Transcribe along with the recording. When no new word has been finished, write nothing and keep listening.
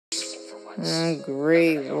Oh,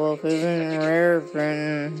 great. Well, if isn't rare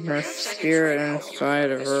than her spirit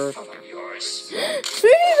inside of her.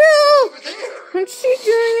 Sweetie Belle! What's she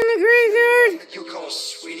doing in the graveyard? You call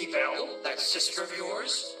Sweetie Belle that sister of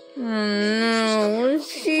yours? Oh no, what is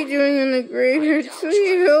she doing in the graveyard?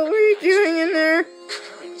 Sweetie Belle, what are you doing in there?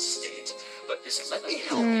 Current state. But just let me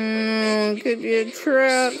help Oh you. no, it could be a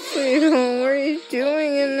trap. Sweetie Belle, what are you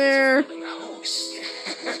doing in there?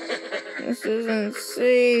 This isn't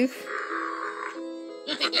safe.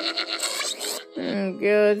 Oh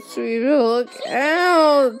god, Sweetie Belle, look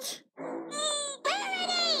out!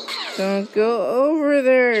 Don't go over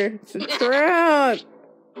there. It's a trap.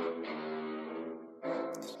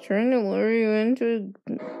 It's trying to lure you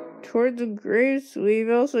towards the grave, Sweetie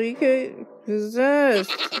Belle, so you get possessed.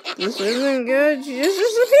 This isn't good. She just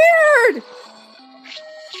disappeared.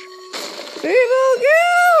 Sweetie Belle, get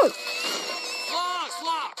out!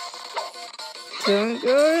 Don't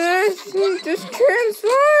go there. Just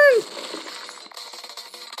transform.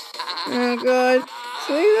 Oh god.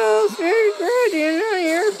 Sweetie Belle, very good. You know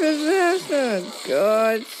you're possessed. Oh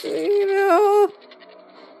god, Sweetie Belle.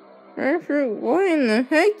 Raityfout, why in the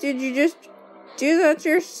heck did you just do that to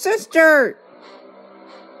your sister?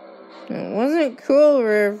 It wasn't cool,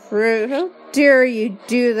 Raityfout. How dare you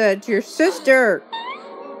do that to your sister?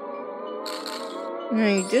 No,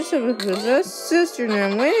 you just have a possessed sister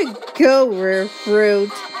now. Way to go, Raityfout.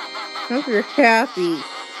 Hope you're happy.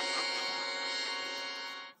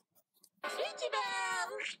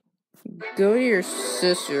 Go to your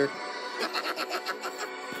sister.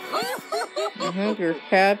 I hope you're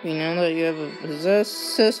happy now that you have a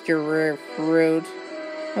possessed sister, Raityfout.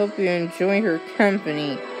 Hope you enjoy her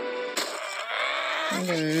company. I'm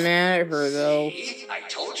getting mad at her, though. I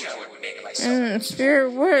told you I would make myself.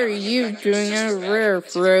 Spirit, what are you doing out of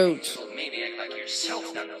Raityfout? Maniac like yourself,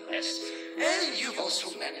 nonetheless. And you've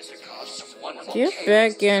also managed to cause some wonderful Get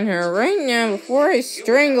back in her right now before I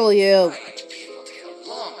strangle you.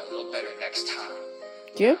 Next time.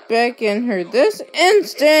 Get back in her this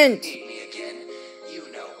instant! Need me again,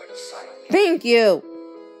 you know where to find me. Thank you!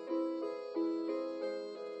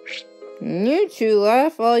 You two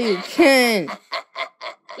laugh all you can.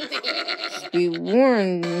 Just be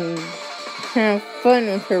warned and have fun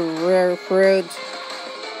with her, Raityfout.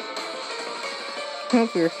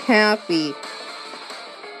 Hope you're happy.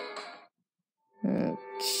 Oh,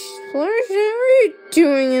 Flourish, what are you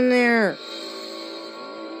doing in there?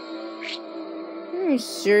 Are you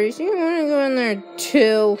serious? You want to go in there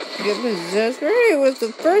too? Get possessed? Rarity was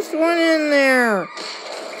the first one in there.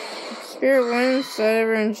 The spirit went inside of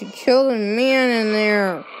her and she killed a man in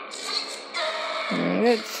there. And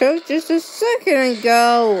I got choked just a second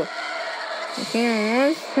ago. I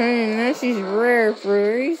can't watch her and now she's Raityfout.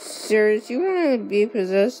 Are you serious? You want to be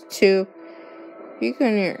possessed too? If you go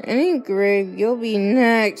near any grave, you'll be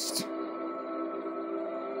next.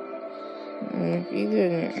 And if you go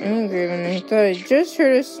near any grave and I thought I just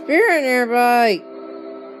heard a spirit nearby.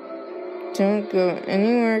 Don't go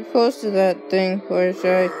anywhere close to that thing,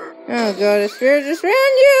 Fluttershy. Oh god, a spirit just ran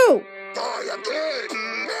you!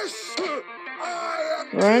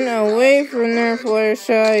 Run away from there,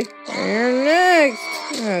 Fluttershy. You're next!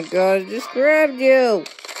 Oh god, it just grabbed you!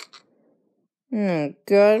 Oh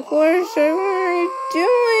god, Fluttershy, what are you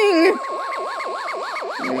doing?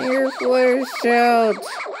 Your Fluttershout.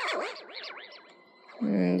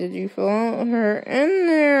 Did you follow her in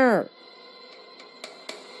there?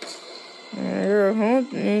 You're a whole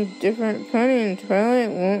new different pony and Twilight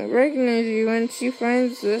won't recognize you when she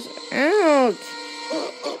finds this out.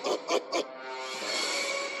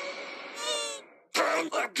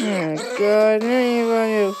 Oh god,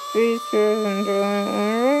 anybody who face her and Twilight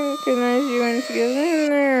won't recognize you when she gets in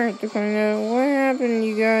there to find out what happened,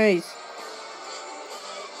 you guys.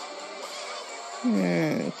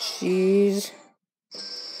 Oh, jeez.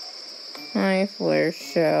 Hi,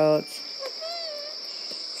 Fluttershout.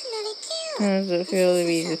 How does it feel to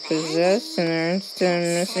be possessed and are instead of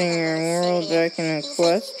missing your world back in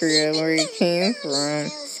Equestria where you came from? I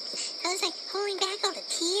was like holding back all the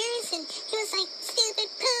tears and he was like, stupid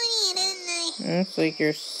pony, and Looks like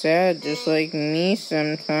you're sad just like me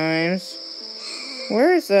sometimes.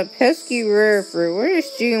 Where is that pesky Raityfout? Where does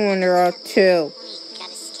she wander off to?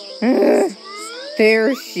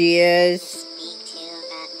 There she is.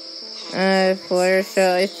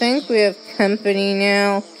 Fluttershy, I think we have company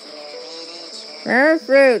now.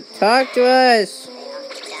 Raityfout, talk to us.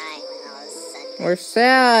 We're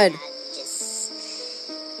sad.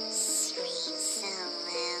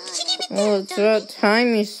 Well, it's about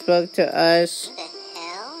time you spoke to us. What the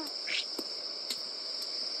hell?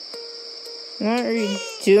 What are you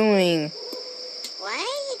doing? What are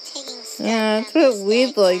you taking stuff Yeah, that's from what this we'd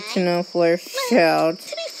dead like guy. to know, Fluttershout. Well,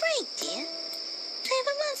 to be frank, dear, I have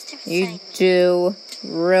a monster You inside me. do?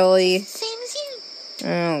 Really? Same as you.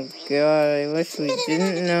 Oh god, I wish we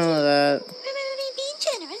didn't know that. Remember me being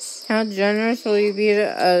generous? How generous will you be to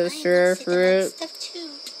us, Rare Fruit? Stuff too.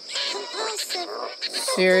 Compulsive.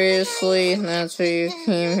 Seriously, that's what you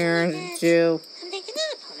came here to do. I'm picking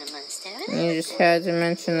up on a monster. You just had to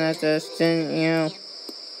mention that to us, didn't you?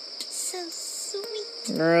 So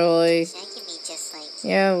sweet. Really? I can be just like you.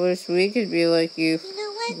 Yeah, I wish we could be like you, You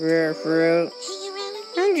know what? Rare Fruit. Hang around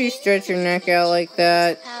with me. How'd you stretch your neck out like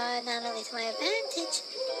that? Not only to my advantage,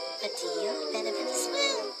 but to your benefit as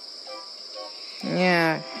well.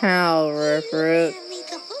 Yeah, how, Rare Fruit? You have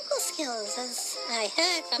the vocal skills, as I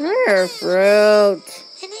heard from Rare Fruit.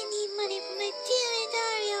 And I need money for my dear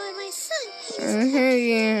Dario and my son.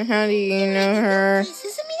 And how do you know her?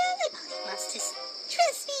 Pieces of me other pocket monsters.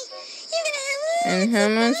 Trust me, you're gonna have And how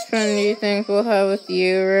much fun do you think we'll have with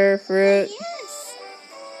you, Rare Fruit? Yes.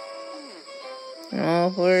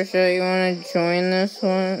 Oh, Fluttershout, you want to join this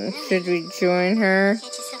one? Should we join her? Get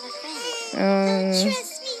yourself a friend. Um,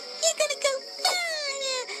 Trust me, you're gonna go far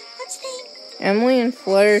now. What's your name? Emily and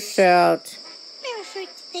Fluttershout. Rare Fruit.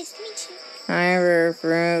 Nice to meet you. Hi, Rare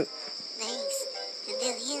Fruit. Thanks. And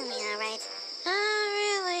they'll heal me, all right. Oh,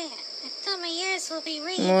 really? I thought my ears will be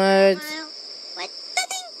ringing What? for a while. What?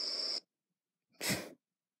 Nothing.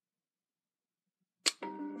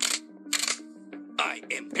 I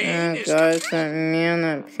am Oh pain is god, it's that man,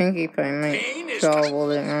 that Pinkie Pie might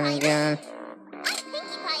gobble it on again. I'm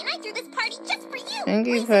Pinkie Pie, and I threw this party just for you.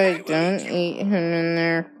 Pinkie Pie, don't eat him in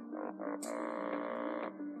there.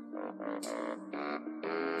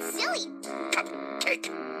 Silly. cupcake.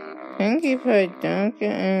 Pinkie Pie, don't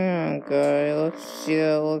get in. Oh god, let's see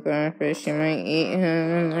that look on her face. She might eat him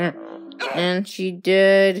in there. And she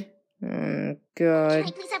did. Oh Can god.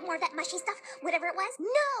 I please have more of that mushy stuff? Whatever it was?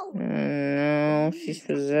 No! Oh no, she's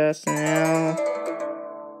possessed now.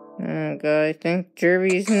 Oh god, I think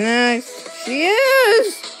Derby's next. She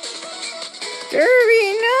is!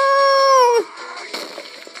 Derby, no!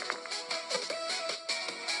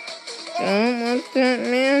 Don't let that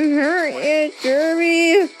man hurt you,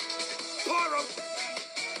 Derby!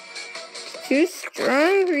 Too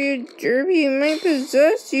strong for you, Derby. He might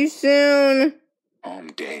possess you soon. I'm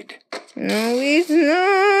dead. No, he's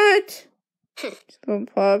not. He'll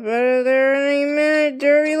pop out of there any minute,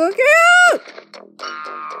 Derby. Look out!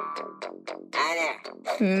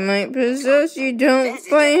 He might possess you. Don't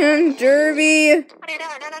fight him, Derby.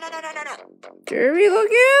 Derby,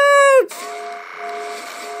 look out!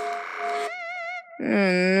 Oh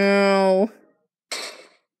no.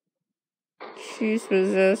 She's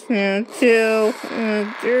possessed now too.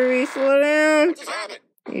 Oh, Derby, slow down.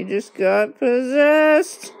 You just got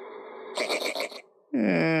possessed.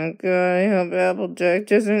 Oh god, I hope Applejack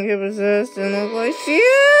doesn't get possessed and look like she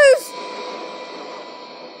is!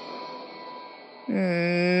 Oh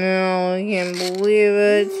no, I can't believe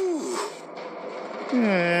it. Oh,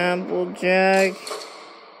 Applejack.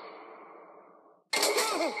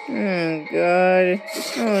 Oh god,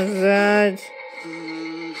 what was that?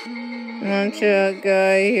 Watch out,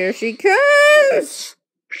 guy, here she comes!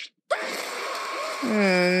 Oh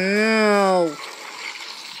no.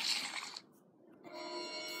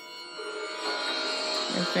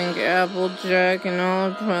 I think Applejack and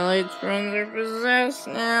all of Twilight's friends are possessed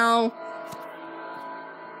now.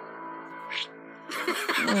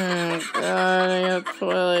 Oh god, I hope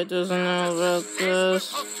Twilight doesn't know about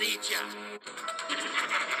this.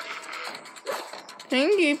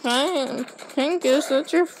 Pinkie Pie, Pinkus,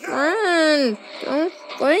 that's your friend. Don't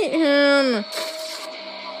fight him.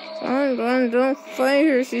 Don't fight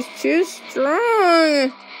her. She's too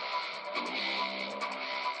strong.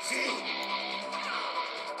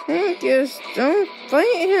 Pinkus, don't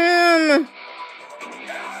fight him.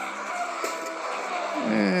 Oh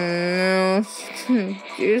no, she's gonna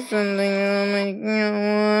do something that'll make me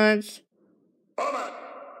watch.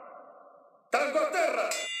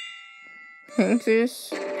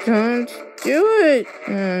 Pinkus, don't do it.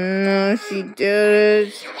 Oh no, she did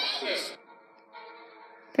it.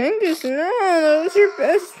 Pinkus, no, that was your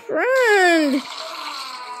best friend.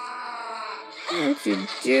 Why did you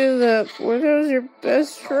do that for? That was your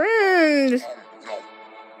best friend.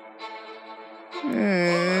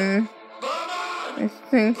 I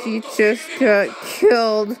think he just got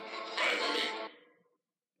killed.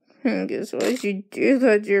 Pinkus, why'd you do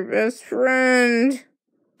that to your best friend?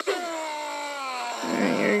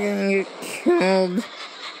 You're gonna get killed.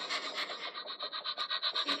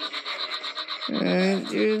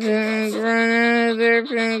 Do that, run out of there,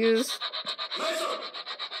 Pinkus.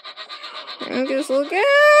 Just look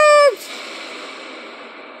out!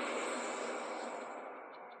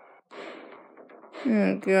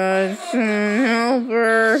 Oh God, someone help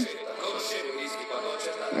her.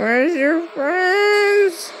 Where's your friend?